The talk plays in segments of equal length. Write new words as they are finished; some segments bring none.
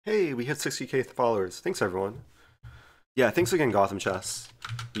Hey, we hit 60K followers. Thanks, everyone. Yeah, thanks again, Gotham Chess.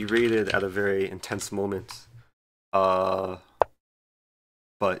 You rated at a very intense moment. Uh,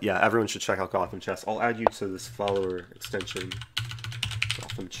 but yeah, everyone should check out Gotham Chess. I'll add you to this follower extension,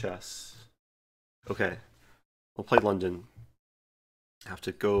 Gotham Chess. Okay, we'll play London. I have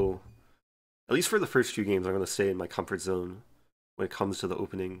to go, at least for the first few games, I'm going to stay in my comfort zone when it comes to the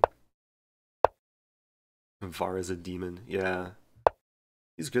opening. Var is a demon. Yeah,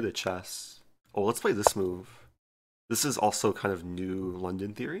 he's good at chess. Oh, let's play this move. This is also kind of new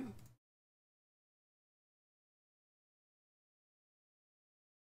London theory.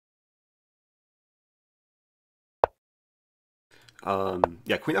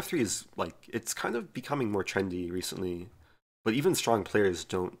 Yeah, Queen F3 is like, it's kind of becoming more trendy recently, but even strong players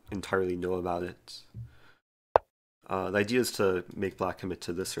don't entirely know about it. The idea is to make black commit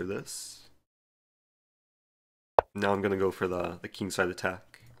to this or this. Now I'm gonna go for the kingside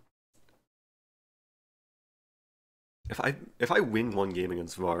attack. If I win one game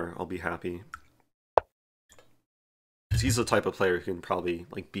against Var, I'll be happy. Because he's the type of player who can probably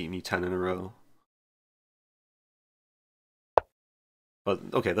like beat me 10 in a row. But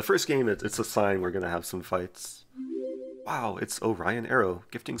okay, the first game, it's a sign we're gonna have some fights. Wow, it's Orion Arrow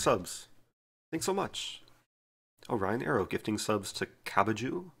gifting subs. Thanks so much. Orion Arrow gifting subs to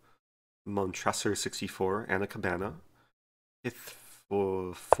Cabaju, Montresor64, Anna Cabana,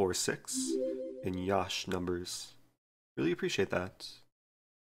 Ith46, and Yash numbers. Really appreciate that.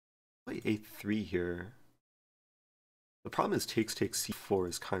 Play A3 here. The problem is takes C4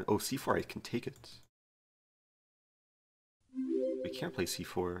 is kind of... Oh, C4, I can take it. We can't play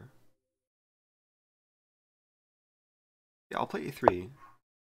C4. Yeah, I'll play A3.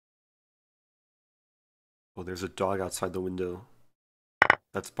 Oh, there's a dog outside the window.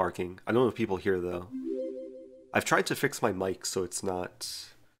 That's barking. I don't know if people hear, though. I've tried to fix my mic so it's not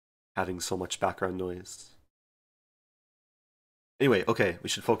having so much background noise. Anyway, okay, we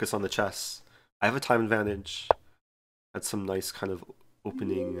should focus on the chess. I have a time advantage. Had some nice kind of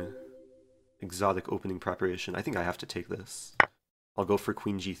opening, exotic opening preparation. I think I have to take this. I'll go for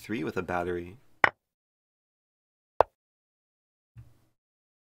Queen G3 with a battery.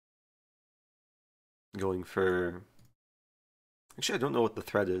 Going for... Actually, I don't know what the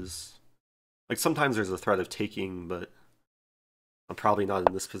threat is. Like, sometimes there's a threat of taking, but I'm probably not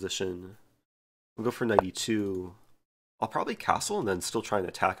in this position. I'll go for knight e2. I'll probably castle and then still try and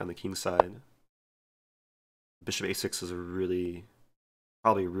attack on the king side. Bishop a6 is a really,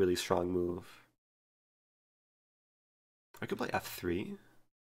 probably a really strong move. I could play f3.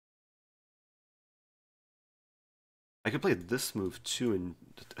 I could play this move too and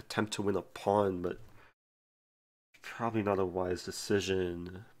attempt to win a pawn, but probably not a wise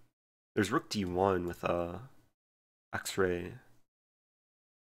decision. There's rook d1 with x-ray.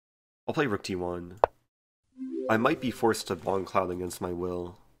 I'll play rook d1. I might be forced to long cloud against my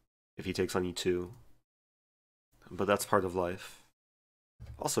will if he takes on e2. But that's part of life.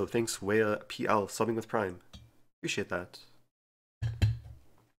 Also, thanks Wea PL subbing with Prime. Appreciate that.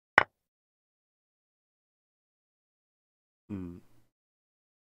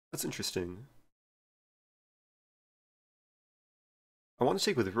 That's interesting. I want to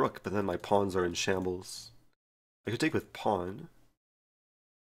take with rook, but then my pawns are in shambles. I could take with pawn.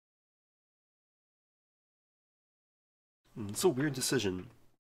 It's a weird decision.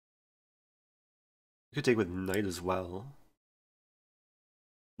 I could take with knight as well.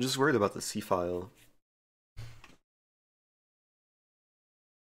 I'm just worried about the c-file.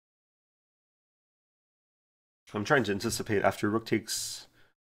 I'm trying to anticipate after rook takes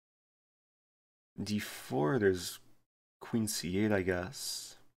d4, there's queen c8, I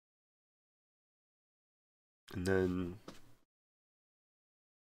guess. And then...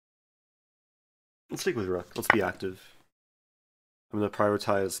 Let's take with rook. Let's be active. I'm going to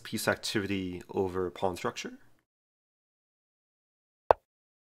prioritize piece activity over pawn structure.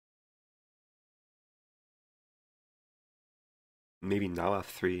 Maybe now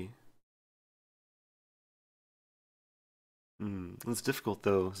f3. It's difficult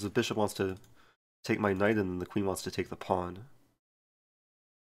though, because the bishop wants to take my knight and the queen wants to take the pawn.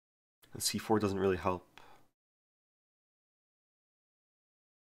 And c4 doesn't really help.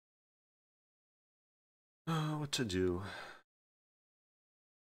 What to do?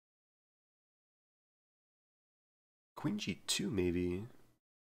 Queen g2 maybe.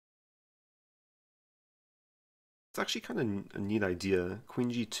 It's actually kind of a neat idea.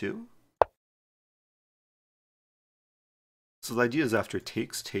 Queen g2. So the idea is after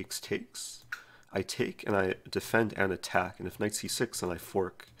takes, I take and I defend and attack, and if knight c6 and I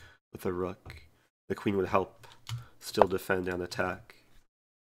fork with a rook, the queen would help still defend and attack.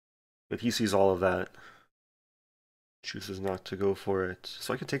 But he sees all of that. Chooses not to go for it.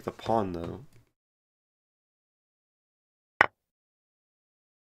 So I can take the pawn, though.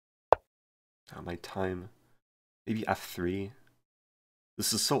 Not my time. Maybe f3.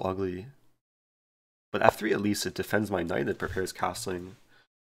 This is so ugly. But f3 at least it defends my knight and it prepares castling.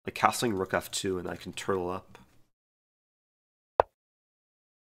 Like castling rook f2 and I can turtle up.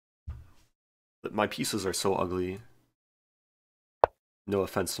 But my pieces are so ugly. No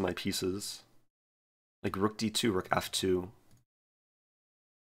offense to my pieces. Like rook d2, rook f2.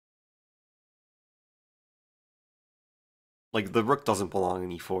 Like the rook doesn't belong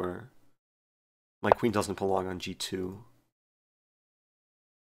in e4. My queen doesn't belong on g2.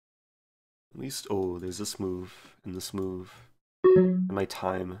 At least, oh, there's this move and this move. And my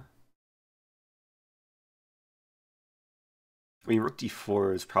time. I mean, rook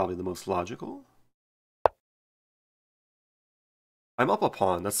d4 is probably the most logical. I'm up a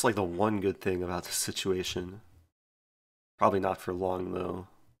pawn. That's like the one good thing about this situation. Probably not for long, though.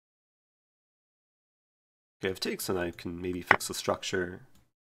 Okay, if it takes, then I can maybe fix the structure.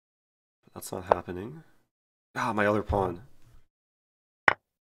 But that's not happening. Ah, my other pawn.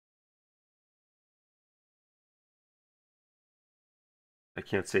 I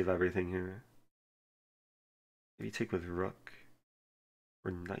can't save everything here. Maybe take with rook.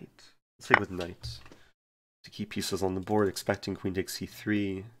 Or knight. Let's take with knight. To keep pieces on the board, expecting queen takes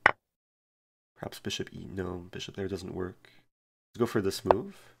c3. Perhaps bishop e. No, bishop there doesn't work. Let's go for this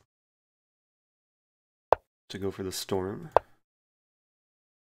move. To go for the storm.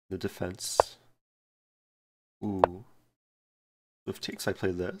 The defense. Ooh. If takes, I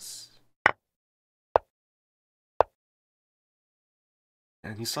play this.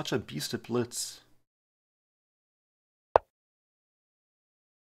 And he's such a beast at Blitz.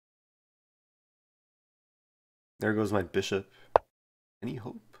 There goes my bishop. Any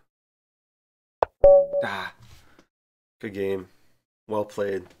hope? Ah. Good game. Well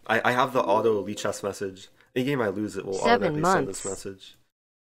played. I have the auto Elite Chess message. Any game I lose, it will automatically send this message.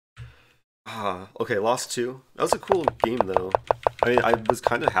 Ah, okay, lost 2. That was a cool game, though. I mean, I was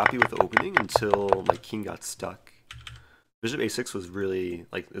kind of happy with the opening until my king got stuck. Bishop a6 was really,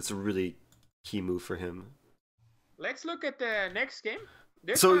 like, it's a really key move for him. Let's look at the next game.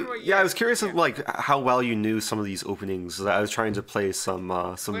 So yeah, I was curious of like how well you knew some of these openings. I was trying to play some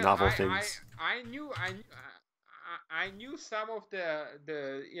novel things. I knew some of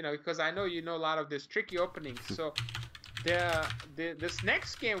the you know, because I know you know a lot of these tricky openings. So this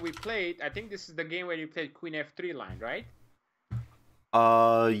next game we played, I think this is the game where you played Queen F3 line, right?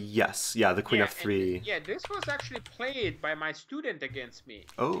 Yes, yeah, the Queen F3. Yeah, this was actually played by my student against me.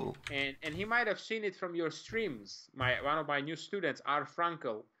 Oh. And he might have seen it from your streams. One of my new students, R.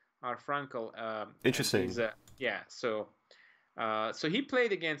 Frankel. Interesting. Yeah, so he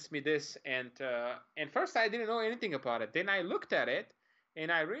played against me this, and first I didn't know anything about it. Then I looked at it,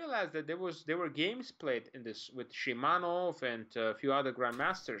 and I realized that there were games played in this with Shimanov and a few other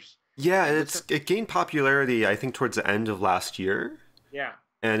grandmasters. Yeah, it gained popularity, I think, towards the end of last year. Yeah.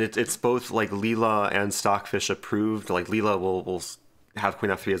 And it's both like Leela and Stockfish approved. Like Leela will have Queen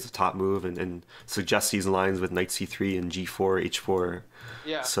F3 as the top move and suggest these lines with Knight C3 and G4, H4.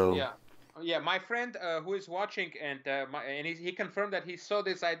 Yeah. So yeah, my friend who is watching and he confirmed that he saw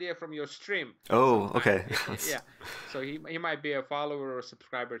this idea from your stream. Oh, so okay. Yeah. So he might be a follower or a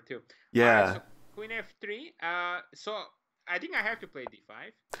subscriber too. Yeah. Right, so Queen F3. So I think I have to play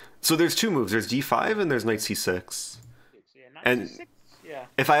D5. So there's two moves. There's D5 and there's Knight C6. Yeah, Knight and C6. Yeah.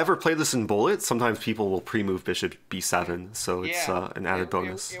 If I ever play this in Bullet, sometimes people will pre-move Bishop B7, so it's an added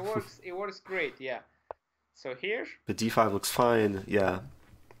bonus. It works great, yeah. So here. The D5 looks fine, yeah.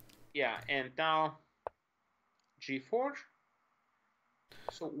 Yeah, and now G4.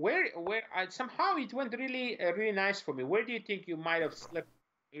 So where somehow it went really really nice for me. Where do you think you might have slipped?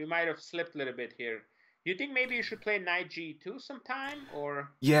 You might have slipped a little bit here. You think maybe you should play Knight G2 sometime, or?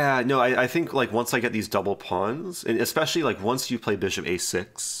 Yeah, no, I think like once I get these double pawns, and especially like once you play Bishop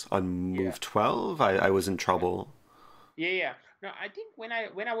A6 on move 12, I was in trouble. Yeah. No, I think when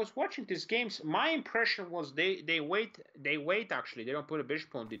I was watching these games, my impression was they wait actually. They don't put a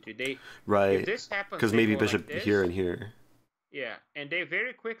bishop on D3. If this happens, because maybe bishop like here and here. Yeah, and they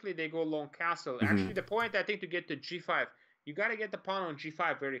very quickly they go long castle. Actually, the point I think to get to G5, you got to get the pawn on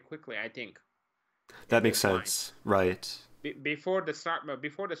G5 very quickly. I think. That makes sense, right? Before the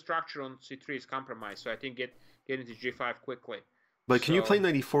structure on C3 is compromised, so I think get into G5 quickly. But can you play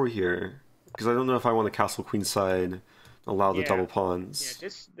 94 here? Because I don't know if I want to castle queenside, allow the double pawns. Yeah,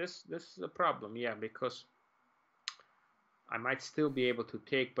 this is a problem. Yeah, because I might still be able to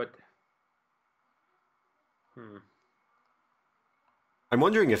take, but I'm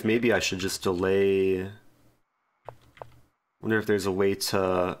wondering if maybe I should just delay. Wonder if there's a way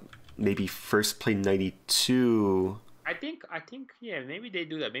to maybe first play 92. I think yeah, maybe they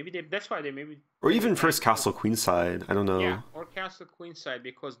do that. Maybe that's why they maybe Or play even with first 92. castle queenside. I don't know. Yeah, or castle queenside,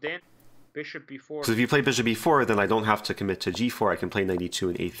 because then bishop b4. Because if you play bishop b4, then I don't have to commit to g4. I can play 92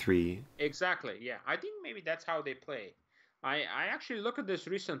 and a3. Exactly. Yeah, I think maybe that's how they play. I actually looked at this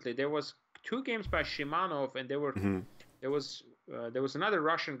recently. There was 2 games by Shimanov, and there was another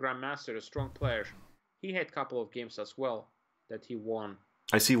Russian grandmaster, a strong player. He had a couple of games as well that he won.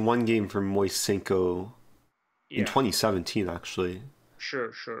 I see one game from Moisenko in Yeah, 2017, actually.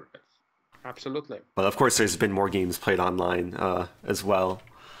 sure, absolutely. But of course, there's been more games played online as well.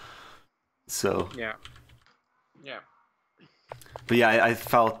 So. Yeah, yeah. But yeah, I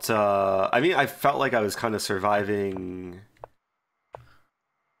felt. I felt like I was kind of surviving.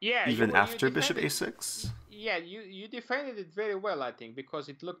 Yeah, Even after you bishop defended, a6. yeah, you defended it very well, I think, because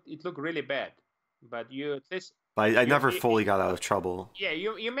it looked really bad, but you at least But I you, never you fully got out of trouble. yeah,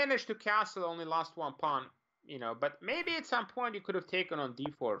 you managed to castle, only lost 1 pawn, but maybe at some point you could have taken on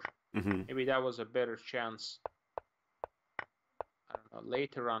d4. Hmm. Maybe that was a better chance. I don't know,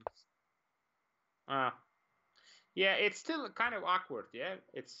 later on. Yeah, it's still kind of awkward. Yeah,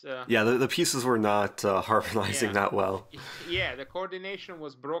 it's Yeah, the pieces were not harmonizing yeah, that well. yeah. The coordination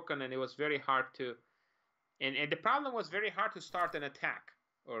was broken, and it was very hard to. And the problem was very hard to start an attack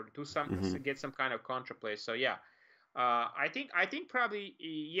or do get some kind of counterplay. So yeah, I think probably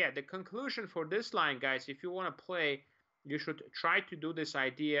yeah. The conclusion for this line, guys, if you want to play, you should try to do this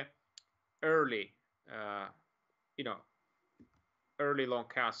idea early. You know, early long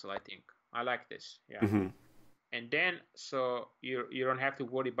castle. I think I like this. Yeah. Hmm. And then so you don't have to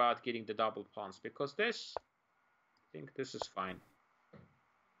worry about getting the double pawns, because I think this is fine.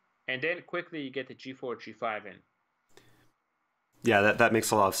 And then quickly you get the g4, g5 in. Yeah, that makes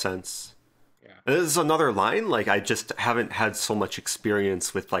a lot of sense. Yeah. This is another line, like I just haven't had so much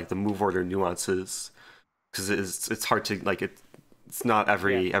experience with like the move order nuances, because it's hard to like it's not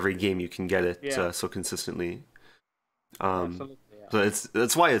every game you can get it so consistently. Absolutely. So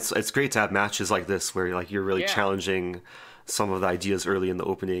that's why it's great to have matches like this where like you're really Yeah. challenging some of the ideas early in the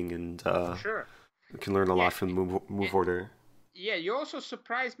opening, and Sure. you can learn a lot from the move order. Yeah, you also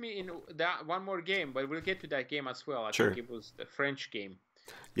surprised me in that one more game, but we'll get to that game as well. I Sure. think it was the French game.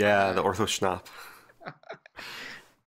 Yeah, the Ortho Schnapp.